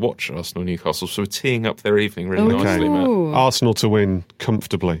home to watch Arsenal Newcastle, so we're teeing up their evening really nicely, Matt. Ooh. Arsenal to win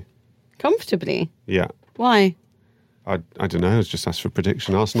comfortably. Comfortably? Yeah. Why? I don't know. I was just asked for a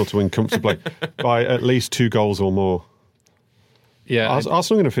prediction. Arsenal to win comfortably by at least 2 goals or more. Yeah, Arsenal are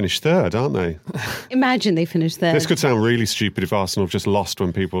going to finish third, aren't they? Imagine they finish third. This could sound really stupid if Arsenal have just lost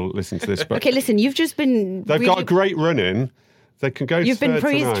when people listen to this. But Okay, listen, you've just been... they've got a great run in. They can go You've been third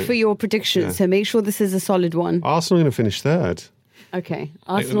praised tonight. for your predictions, so make sure this is a solid one. Arsenal are going to finish third. Okay,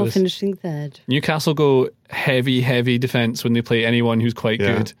 Arsenal this. finishing third. Newcastle go heavy defence when they play anyone who's quite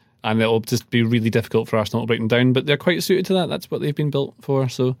good, and it'll just be really difficult for Arsenal to break them down. But they're quite suited to that. That's what they've been built for.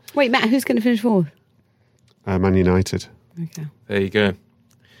 So Wait, Matt, who's going to finish fourth? Man United. Okay. There you go.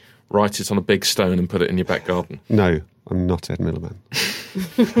 Write it on a big stone and put it in your back garden. No, I'm not Ed Millerman.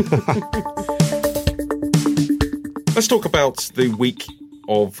 Let's talk about the week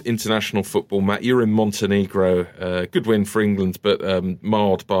of international football, Matt. You're in Montenegro. Good win for England, but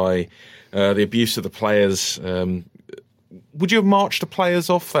marred by the abuse of the players. Would you have marched the players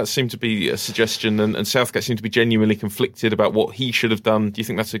off? That seemed to be a suggestion, and Southgate seemed to be genuinely conflicted about what he should have done. Do you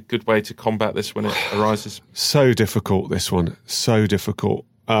think that's a good way to combat this when it arises? So difficult, this one. So difficult.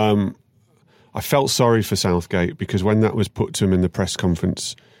 I felt sorry for Southgate because when that was put to him in the press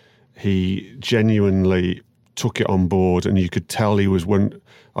conference, he genuinely took it on board, and you could tell he was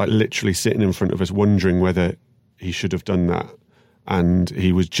literally sitting in front of us wondering whether he should have done that. And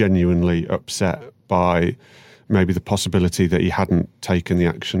he was genuinely upset by maybe the possibility that he hadn't taken the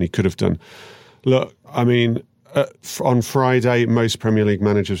action he could have done. Look, I mean, on Friday, most Premier League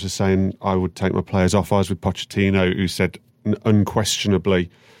managers were saying I would take my players off. I was with Pochettino, who said unquestionably,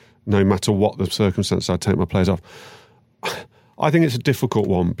 no matter what the circumstances, I'd take my players off. I think it's a difficult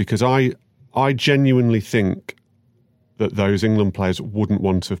one because I genuinely think that those England players wouldn't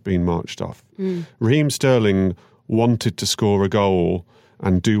want to have been marched off. Raheem Sterling wanted to score a goal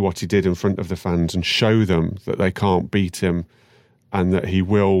and do what he did in front of the fans and show them that they can't beat him and that he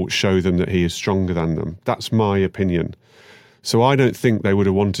will show them that he is stronger than them. That's my opinion. So I don't think they would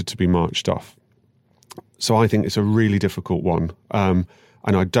have wanted to be marched off. So I think it's a really difficult one. And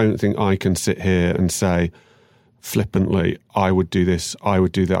I don't think I can sit here and say flippantly, I would do this, I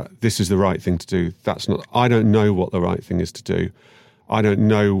would do that. This is the right thing to do. That's not. I don't know what the right thing is to do. I don't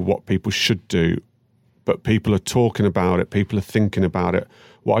know what people should do, but people are talking about it. People are thinking about it.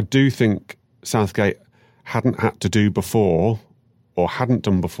 What I do think Southgate hadn't had to do before or hadn't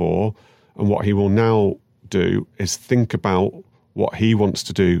done before, and what he will now do is think about what he wants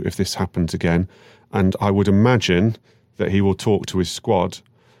to do if this happens again. And I would imagine that he will talk to his squad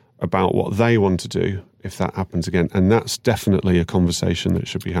about what they want to do if that happens again. And that's definitely a conversation that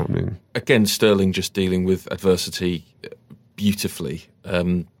should be happening. Again, Sterling just dealing with adversity beautifully.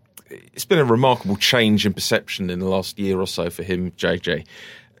 It's been a remarkable change in perception in the last year or so for him, JJ.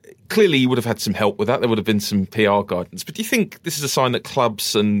 Clearly, he would have had some help with that. There would have been some PR guidance. But do you think this is a sign that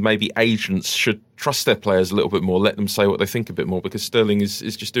clubs and maybe agents should trust their players a little bit more, let them say what they think a bit more? Because Sterling is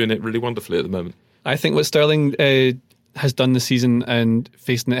just doing it really wonderfully at the moment. I think what Sterling has done this season and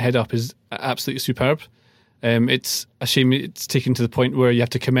facing it head up is absolutely superb. It's a shame it's taken to the point where you have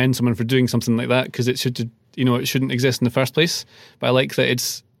to commend someone for doing something like that because it shouldn't exist in the first place. But I like that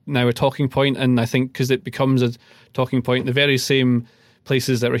it's now a talking point, and I think because it becomes a talking point, the very same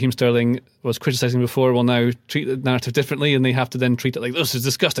places that Raheem Sterling was criticising before will now treat the narrative differently, and they have to then treat it like, this is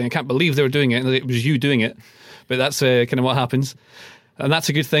disgusting, I can't believe they were doing it, and it was you doing it. But that's kind of what happens, and that's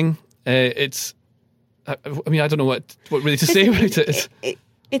a good thing. I don't know what really to say about it.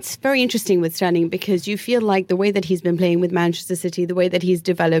 It's very interesting with Sterling because you feel like the way that he's been playing with Manchester City, the way that he's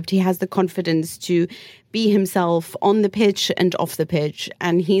developed, he has the confidence to be himself on the pitch and off the pitch.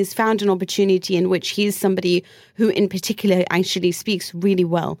 And he's found an opportunity in which he's somebody who in particular actually speaks really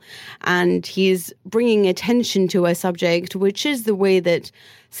well. And he's bringing attention to a subject, which is the way that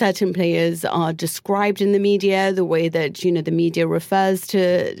certain players are described in the media, the way that, the media refers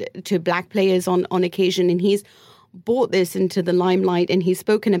to black players on occasion. And he's brought this into the limelight and he's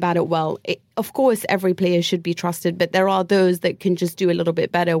spoken about it well. Of course, every player should be trusted, but there are those that can just do a little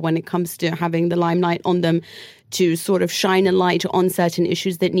bit better when it comes to having the limelight on them to sort of shine a light on certain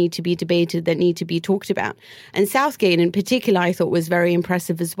issues that need to be debated, that need to be talked about. And Southgate in particular, I thought was very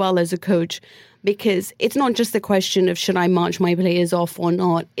impressive as well as a coach, because it's not just the question of should I march my players off or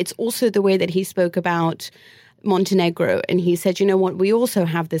not. It's also the way that he spoke about Montenegro. And he said, you know what, we also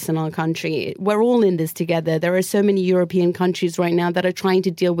have this in our country. We're all in this together. There are so many European countries right now that are trying to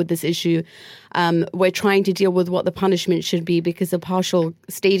deal with this issue. We're trying to deal with what the punishment should be because a partial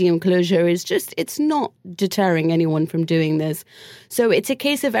stadium closure is it's not deterring anyone from doing this. So it's a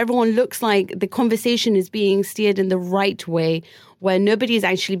case of everyone looks like the conversation is being steered in the right way, where nobody is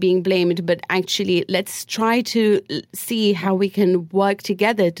actually being blamed, but actually let's try to see how we can work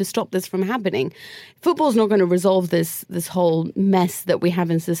together to stop this from happening. Football's not going to resolve this whole mess that we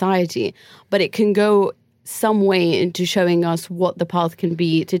have in society, but it can go some way into showing us what the path can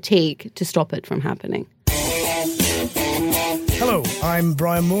be to take to stop it from happening. Hello, I'm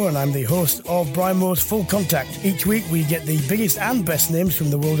Brian Moore and I'm the host of Brian Moore's Full Contact. Each week we get the biggest and best names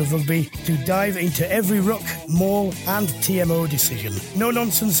from the world of rugby to dive into every ruck, maul and TMO decision.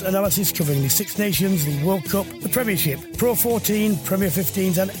 No-nonsense analysis covering the Six Nations, the World Cup, the Premiership, Pro 14, Premier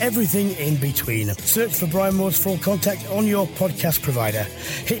 15s and everything in between. Search for Brian Moore's Full Contact on your podcast provider.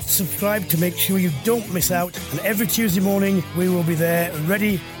 Hit subscribe to make sure you don't miss out, and every Tuesday morning we will be there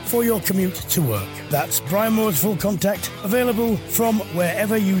ready for your commute to work. That's Brian Moore's Full Contact, available from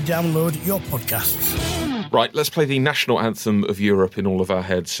wherever you download your podcasts. Right, let's play the national anthem of Europe in all of our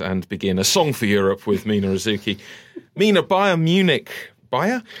heads and begin A Song for Europe with Mina Rizuki. Mina, Bayern Munich.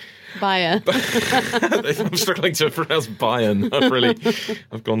 Bayer? Bayer. I'm struggling to pronounce Bayern.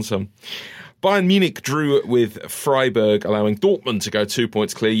 I've gone some. Bayern Munich drew with Freiburg, allowing Dortmund to go 2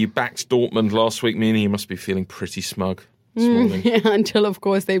 points clear. You backed Dortmund last week, Mina. You must be feeling pretty smug this morning. Yeah, until, of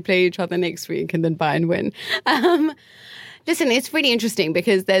course, they play each other next week and then Bayern win. Listen, it's really interesting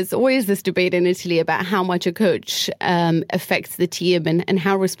because there's always this debate in Italy about how much a coach affects the team and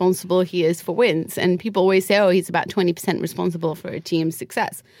how responsible he is for wins. And people always say, he's about 20% responsible for a team's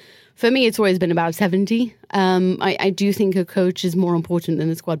success. For me, it's always been about 70. I do think a coach is more important than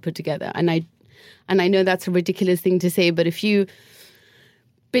the squad put together. And I know that's a ridiculous thing to say, but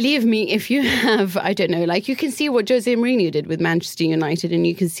believe me, if you have, I don't know, like you can see what Jose Mourinho did with Manchester United and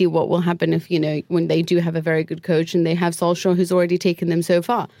you can see what will happen if, when they do have a very good coach and they have Solskjaer who's already taken them so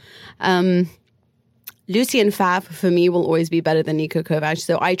far. Lucien Favre, for me, will always be better than Niko Kovac,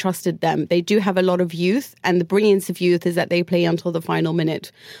 so I trusted them. They do have a lot of youth, and the brilliance of youth is that they play until the final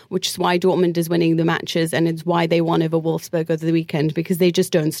minute, which is why Dortmund is winning the matches, and it's why they won over Wolfsburg over the weekend, because they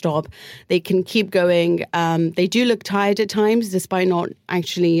just don't stop. They can keep going. They do look tired at times, despite not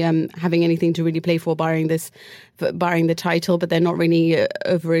actually having anything to really play for, barring the title, but they're not really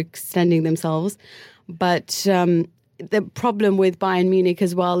overextending themselves. But the problem with Bayern Munich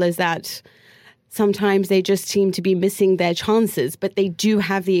as well is that sometimes they just seem to be missing their chances, but they do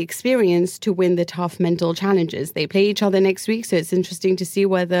have the experience to win the tough mental challenges. They play each other next week, so it's interesting to see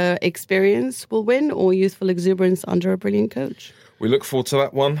whether experience will win or youthful exuberance under a brilliant coach. We look forward to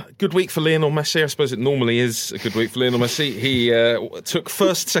that one. Good week for Lionel Messi. I suppose it normally is a good week for Lionel Messi. He took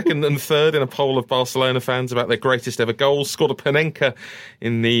first, second and third in a poll of Barcelona fans about their greatest ever goals. Scored a Panenka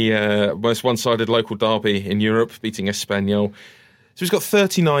in the most one-sided local derby in Europe, beating Espanyol. So he's got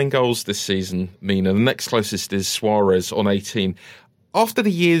 39 goals this season, Mina. The next closest is Suarez on 18. After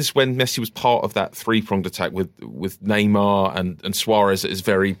the years when Messi was part of that three-pronged attack with Neymar and Suarez at his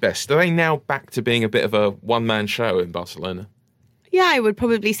very best, are they now back to being a bit of a one-man show in Barcelona? Yeah, I would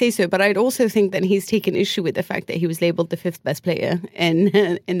probably say so, but I'd also think that he's taken issue with the fact that he was labelled the fifth best player in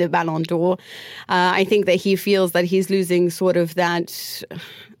the Ballon d'Or. I think that he feels that he's losing sort of that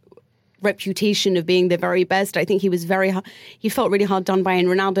reputation of being the very best. I think he felt really hard done by, and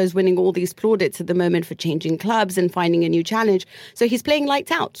Ronaldo's winning all these plaudits at the moment for changing clubs and finding a new challenge. So he's playing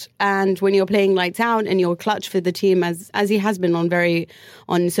lights out. And when you're playing lights out and you're clutch for the team, as he has been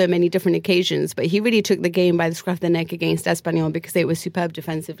on so many different occasions, but he really took the game by the scruff of the neck against Espanyol because they were superb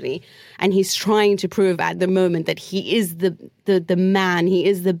defensively. And he's trying to prove at the moment that he is the man, he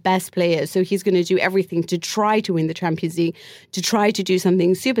is the best player. So he's going to do everything to try to win the Champions League, to try to do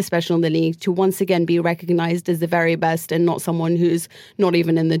something super special in the league, to once again be recognised as the very best and not someone who's not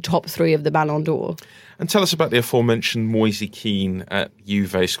even in the top 3 of the Ballon d'Or. And tell us about the aforementioned Moise Kean at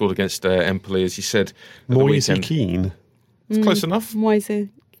Juve, scored against Empoli, as you said. Moise Kean? It's close enough. Moise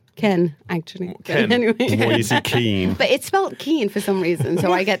Ken, actually. Ken. Anyway. Moise Kean. But it's spelled Kean for some reason,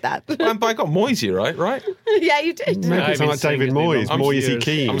 so I get that. But I got Moise right? Yeah, you did. Make it sound like David Moyes. Moise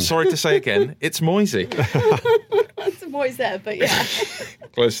Kean. I'm sorry to say again, it's Moise. That's a voice there, but yeah.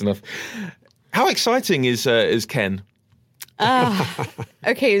 Close enough. How exciting is Ken?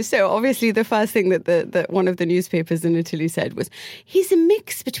 Okay, so obviously the first thing that one of the newspapers in Italy said was, he's a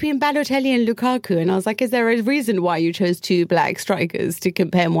mix between Balotelli and Lukaku. And I was like, is there a reason why you chose 2 black strikers to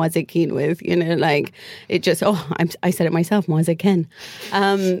compare Moise Kean with? You know, like, it just, I said it myself, Moise Ken.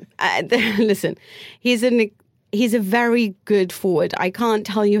 Listen, he's a very good forward. I can't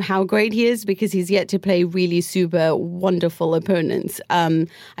tell you how great he is because he's yet to play really super wonderful opponents. I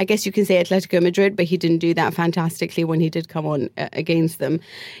guess you can say Atletico Madrid, but he didn't do that fantastically when he did come on against them.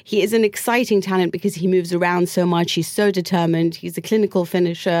 He is an exciting talent because he moves around so much. He's so determined. He's a clinical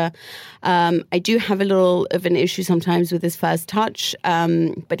finisher. I do have a little of an issue sometimes with his first touch,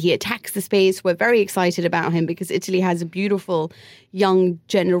 but he attacks the space. We're very excited about him because Italy has a beautiful young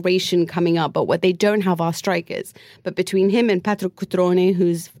generation coming up, but what they don't have are strikers. But between him and Petro Cutrone,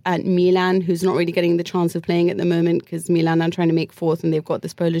 who's at Milan, who's not really getting the chance of playing at the moment because Milan are trying to make 4th and they've got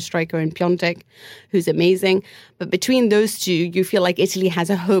this Polish striker in Piontek, who's amazing. But between those 2, you feel like Italy has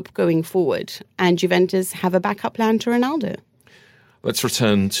a hope going forward, and Juventus have a backup plan to Ronaldo. Let's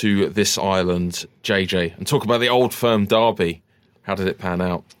return to this island, JJ, and talk about the Old Firm derby. How did it pan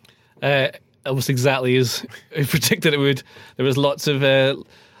out? Almost exactly as I predicted it would. There was lots of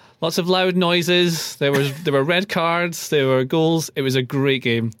loud noises. There were red cards. There were goals. It was a great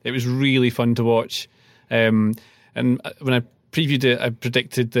game. It was really fun to watch. And when I previewed it, I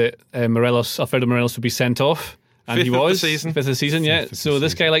predicted that Alfredo Morelos would be sent off. And Fifth he was. of the season. 5th of the season, yeah. So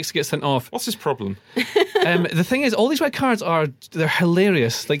this guy likes to get sent off. What's his problem? The thing is, all these red cards they're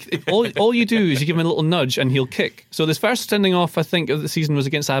hilarious. Like, all you do is you give him a little nudge and he'll kick. So this first sending off, I think, of the season was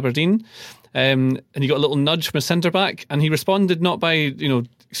against Aberdeen. And he got a little nudge from a centre back, and he responded not by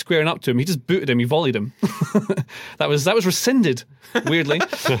squaring up to him. He just booted him. He volleyed him. that was rescinded. Weirdly,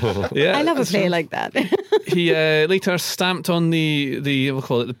 yeah. I love a player like that. He later stamped on the we'll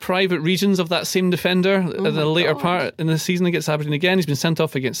call it the private regions of that same defender at the later part in the season against Aberdeen again. He's been sent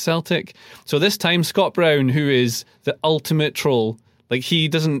off against Celtic. So this time, Scott Brown, who is the ultimate troll. Like,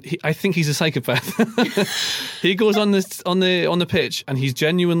 I think he's a psychopath. He goes on the pitch and he's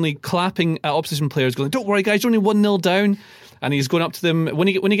genuinely clapping at opposition players, going, "Don't worry, guys, you're only 1-0 down." And he's going up to them when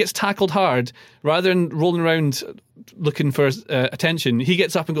he gets tackled hard, rather than rolling around looking for attention. He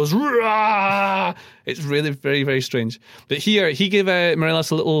gets up and goes, "Rah!" It's really very, very strange. But here he gave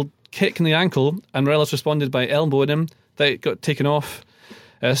Morelos a little kick in the ankle, and Morelos responded by elbowing him. That got taken off.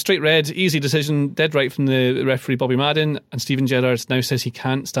 Straight red, easy decision, dead right from the referee Bobby Madden, and Steven Gerrard now says he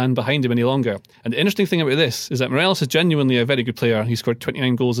can't stand behind him any longer. And the interesting thing about this is that Morelos is genuinely a very good player. He scored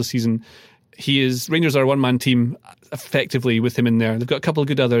 29 goals this season. Rangers are a one-man team effectively with him in there. They've got a couple of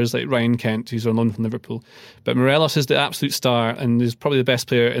good others like Ryan Kent, who's on loan from Liverpool. But Morelos is the absolute star and is probably the best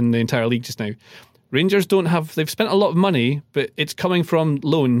player in the entire league just now. Rangers they've spent a lot of money, but it's coming from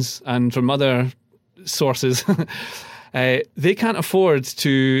loans and from other sources. They can't afford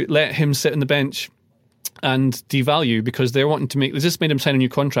to let him sit on the bench and devalue because they're wanting to they just made him sign a new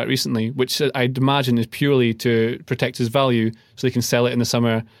contract recently, which I'd imagine is purely to protect his value so they can sell it in the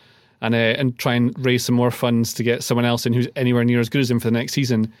summer and try and raise some more funds to get someone else in who's anywhere near as good as him for the next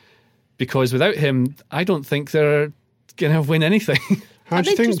season. Because without him, I don't think they're going to win anything. How do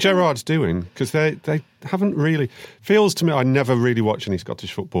you think Gerrard's doing? Because they haven't really... Feels to me, I never really watch any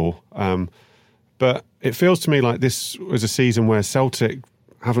Scottish football, but it feels to me like this was a season where Celtic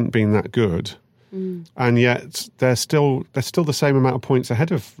haven't been that good, and yet they're still the same amount of points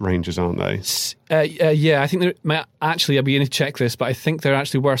ahead of Rangers, aren't they? Yeah, I think they might actually. I'll be going to check this, but I think they're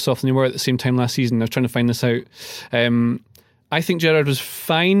actually worse off than they were at the same time last season. I was trying to find this out. I think Gerrard was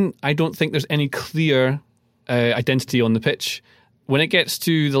fine. I don't think there's any clear identity on the pitch. When it gets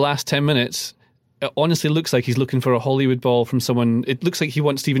to the last 10 minutes, it honestly looks like he's looking for a Hollywood ball from someone. It looks like he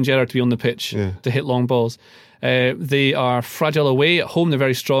wants Steven Gerrard to be on the pitch to hit long balls. They are fragile away. At home, they're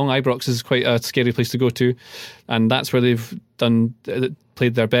very strong. Ibrox is quite a scary place to go to, and that's where they've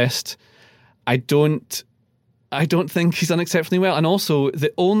played their best. I don't think he's done exceptionally well. And also,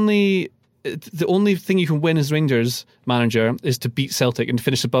 the only thing you can win as Rangers manager is to beat Celtic and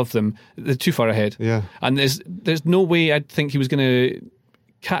finish above them. They're too far ahead. Yeah. And there's no way I'd think he was going to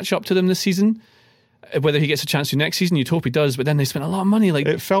catch up to them this season. Whether he gets a chance to next season, you'd hope he does, but then they spent a lot of money.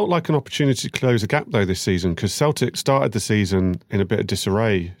 It felt like an opportunity to close a gap, though, this season, because Celtic started the season in a bit of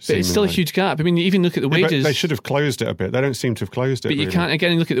disarray. But seemingly. it's still a huge gap. I mean, you even look at the wages. They should have closed it a bit. They don't seem to have closed it. But you can't,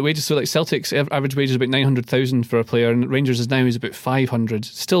 again, look at the wages. So, like, Celtic's average wage is about 900,000 for a player, and Rangers' now is about 500.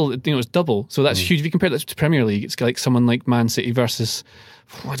 Still, it's double. So that's huge. If you compare that to Premier League, it's like someone like Man City versus,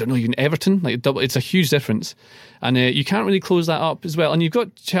 I don't know, even Everton. Like double. It's a huge difference. And you can't really close that up as well. And you've got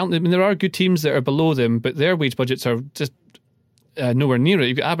Cheltenham. I mean, there are good teams that are below them, but their wage budgets are just nowhere near it.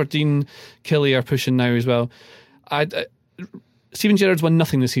 You've got Aberdeen, Killie are pushing now as well. Steven Gerrard's won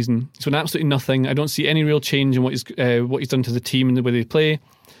nothing this season. He's won absolutely nothing. I don't see any real change in what he's done to the team and the way they play.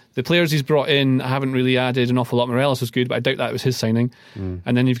 The players he's brought in haven't really added an awful lot. Morelos was good, but I doubt that was his signing.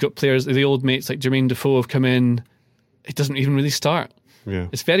 And then you've got players, the old mates like Jermaine Defoe have come in. It doesn't even really start. Yeah.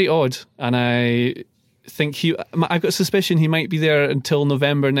 It's very odd, and I think I've got a suspicion he might be there until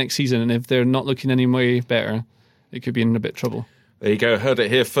November next season, and if they're not looking any way better, it could be in a bit of trouble. There you go, heard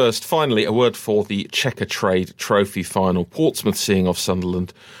it here first. Finally, a word for the Checker Trade Trophy final. Portsmouth seeing off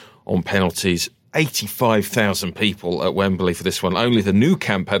Sunderland on penalties. 85,000 people at Wembley for this one. Only the Nou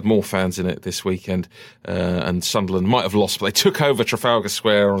Camp had more fans in it this weekend, and Sunderland might have lost, but they took over Trafalgar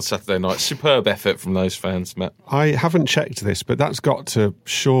Square on Saturday night. Superb effort from those fans, Matt. I haven't checked this, but that's got to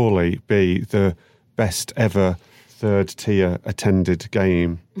surely be the best ever third tier attended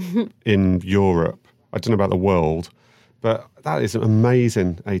game in Europe. I don't know about the world, but that is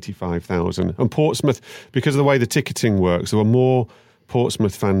amazing, 85,000. And Portsmouth, because of the way the ticketing works, there were more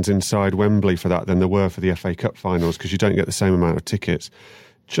Portsmouth fans inside Wembley for that than there were for the FA Cup finals, because you don't get the same amount of tickets.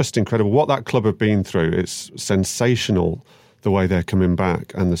 Just incredible. What that club have been through, it's sensational the way they're coming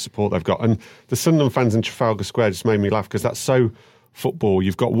back and the support they've got. And the Sunderland fans in Trafalgar Square just made me laugh, because that's so football.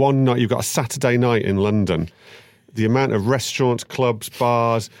 You've got one night, you've got a Saturday night in London. The amount of restaurants, clubs,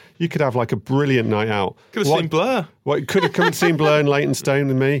 bars, you could have like a brilliant night out. Could have seen Blur. Could have come and seen Blur and Leytonstone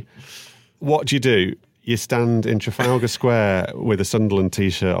and me. What do? You stand in Trafalgar Square with a Sunderland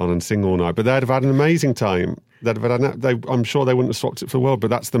t-shirt on and sing all night. But they'd have had an amazing time. I'm sure they wouldn't have swapped it for the world,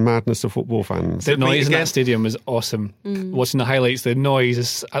 but that's the madness of football fans. The noise in that stadium was awesome. Watching the highlights, the noise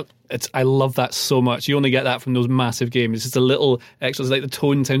is... I love that so much. You only get that from those massive games. It's just a little extra. It's like the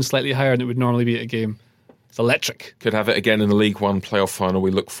tone sounds slightly higher than it would normally be at a game. It's electric. Could have it again in the League One playoff final. We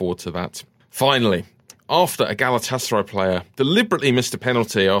look forward to that. Finally, after a Galatasaray player deliberately missed a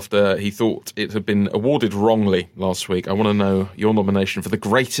penalty after he thought it had been awarded wrongly last week, I want to know your nomination for the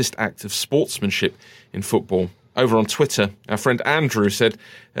greatest act of sportsmanship in football. Over on Twitter, our friend Andrew said,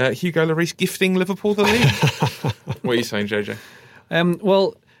 Hugo Lloris gifting Liverpool the league. What are you saying, JJ?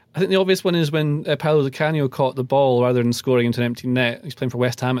 Well, I think the obvious one is when Paolo Di Canio caught the ball rather than scoring into an empty net. He's playing for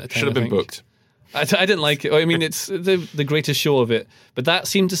West Ham at the time. Should have been booked. I didn't like it. I mean, it's the greatest show of it. But that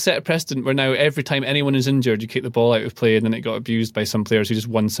seemed to set a precedent where now every time anyone is injured, you kick the ball out of play, and then it got abused by some players who just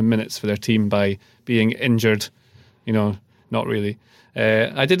won some minutes for their team by being injured. Not really.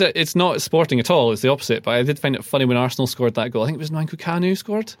 It's not sporting at all. It's the opposite. But I did find it funny when Arsenal scored that goal. I think it was Nwankwo Kanu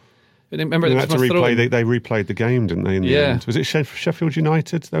scored. I remember they had to replay. They replayed the game, didn't they? In the end, was it Sheffield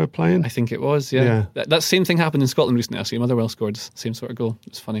United they were playing? I think it was. Yeah. That same thing happened in Scotland recently. Actually, Motherwell scored the same sort of goal. It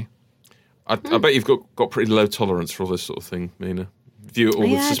was funny. I bet you've got pretty low tolerance for all this sort of thing, Mina. View it all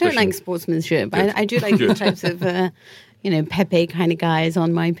with suspicion. I don't like sportsmanship. I do like the types of, Pepe kind of guys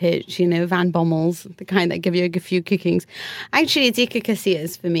on my pitch, Van Bommel's, the kind that give you a few kickings. Actually, it's Iker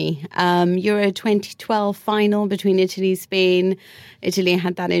Casillas for me. Euro 2012 final between Italy and Spain. Italy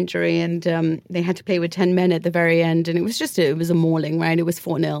had that injury and they had to play with 10 men at the very end. And it was a mauling, right? It was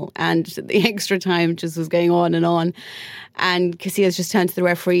 4-0. And the extra time just was going on and on. And Casillas just turned to the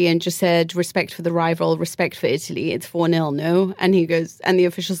referee and just said, respect for the rival, respect for Italy. It's 4-0, no? And he goes, and the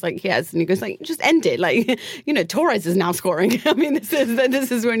official's like, yes. And he goes, just end it. Torres is now scoring. I mean, this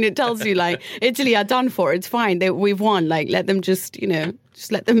is when it tells you, Italy are done for. It's fine. We've won. Let them just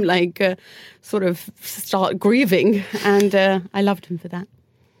let them, sort of start grieving. And I loved him for that.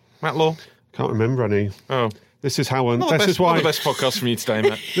 Matt Law? Can't remember any. Oh. This is how... Not the best podcast from you today,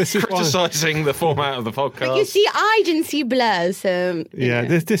 Matt. This is criticising the format of the podcast. But you see, I didn't see Blur, so... Yeah,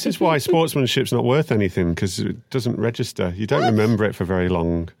 this is why sportsmanship's not worth anything, because it doesn't register. You don't remember it for very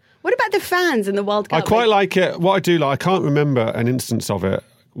long. What about the fans in the World Cup. I quite like it. What I do like, I can't remember an instance of it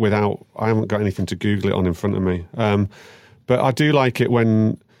I haven't got anything to Google it on in front of me. But I do like it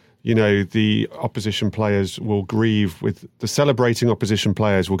when, the opposition players will grieve with the celebrating opposition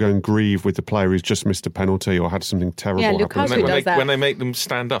players will go and grieve with the player who's just missed a penalty or had something terrible happen. Lukaku does that. When they make them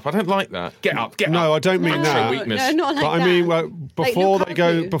stand up. I don't like that. Get up. No, I don't mean that. Weakness. No, not like but that. I mean, before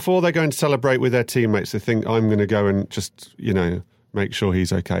Lukaku. they go and celebrate with their teammates, they think I'm going to go and just, make sure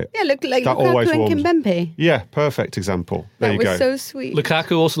he's okay. Yeah, look like that Lukaku and Kimpembe. Yeah, perfect example. There That you go. was so sweet.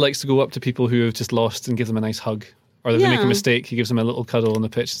 Lukaku also likes to go up to people who have just lost and give them a nice hug. Or if they make a mistake, he gives them a little cuddle on the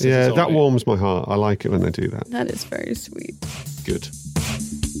pitch. Yeah, that warms my heart. I like it when they do that. That is very sweet. Good.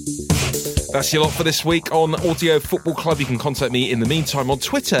 That's your lot for this week on Audio Football Club. You can contact me in the meantime on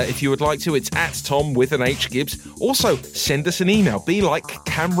Twitter if you would like to. It's @Tom with an H Gibbs. Also, send us an email. Be like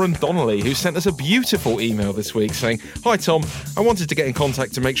Cameron Donnelly, who sent us a beautiful email this week saying, "Hi Tom, I wanted to get in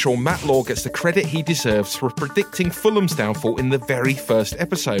contact to make sure Matt Law gets the credit he deserves for predicting Fulham's downfall in the very first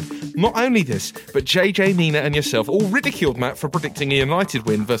episode. Not only this, but JJ, Nina and yourself all ridiculed Matt for predicting a United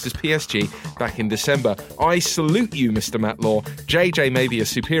win versus PSG back in December. I salute you, Mr. Matt Law. JJ may be a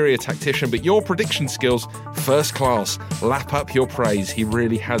superior tactician, but your prediction skills, first class. Lap up your praise. He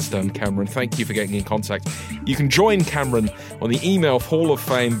really has done, Cameron. Thank you for getting in contact. You can join Cameron on the email Hall of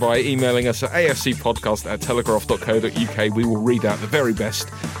Fame by emailing us at afcpodcast@telegraph.co.uk. We will read out the very best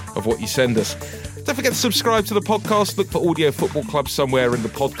of what you send us. Don't forget to subscribe to the podcast. Look for Audio Football Club somewhere in the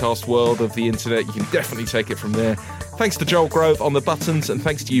podcast world of the internet. You can definitely take it from there. Thanks to Joel Grove on the buttons, and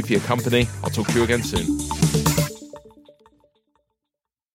thanks to you for your company. I'll talk to you again soon.